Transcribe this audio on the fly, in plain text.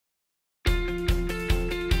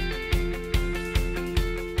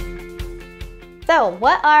So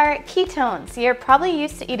what are ketones? You're probably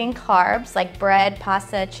used to eating carbs like bread,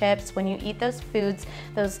 pasta, chips. When you eat those foods,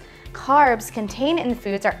 those carbs contained in the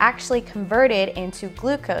foods are actually converted into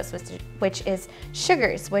glucose, which is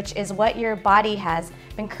sugars, which is what your body has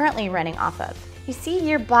been currently running off of. You see,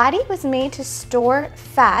 your body was made to store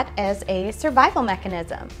fat as a survival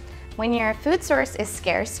mechanism. When your food source is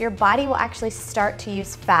scarce, your body will actually start to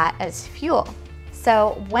use fat as fuel.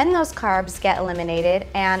 So when those carbs get eliminated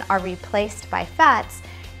and are replaced by fats,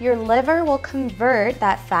 your liver will convert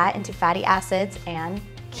that fat into fatty acids and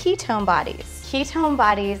ketone bodies. Ketone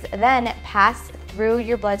bodies then pass through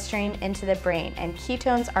your bloodstream into the brain, and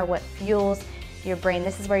ketones are what fuels your brain.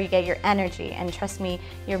 This is where you get your energy, and trust me,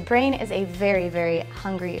 your brain is a very, very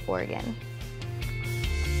hungry organ.